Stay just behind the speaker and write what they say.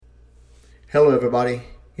Hello, everybody.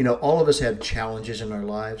 All of us have challenges in our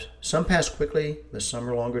lives. Some pass quickly, but some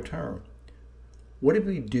are longer term. What do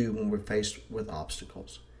we do when we're faced with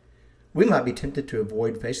obstacles? We might be tempted to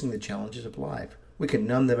avoid facing the challenges of life. We can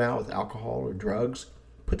numb them out with alcohol or drugs,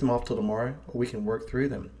 put them off till tomorrow, or we can work through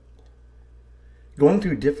them. Going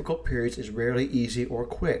through difficult periods is rarely easy or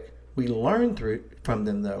quick. We learn from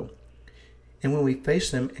them, though. And when we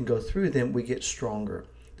face them and go through them, we get stronger.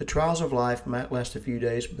 The trials of life might last a few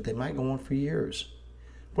days, but they might go on for years.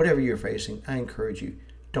 Whatever you're facing, I encourage you,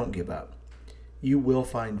 don't give up. You will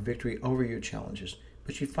find victory over your challenges,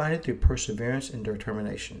 but you find it through perseverance and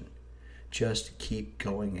determination. Just keep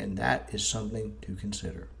going, and that is something to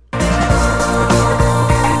consider.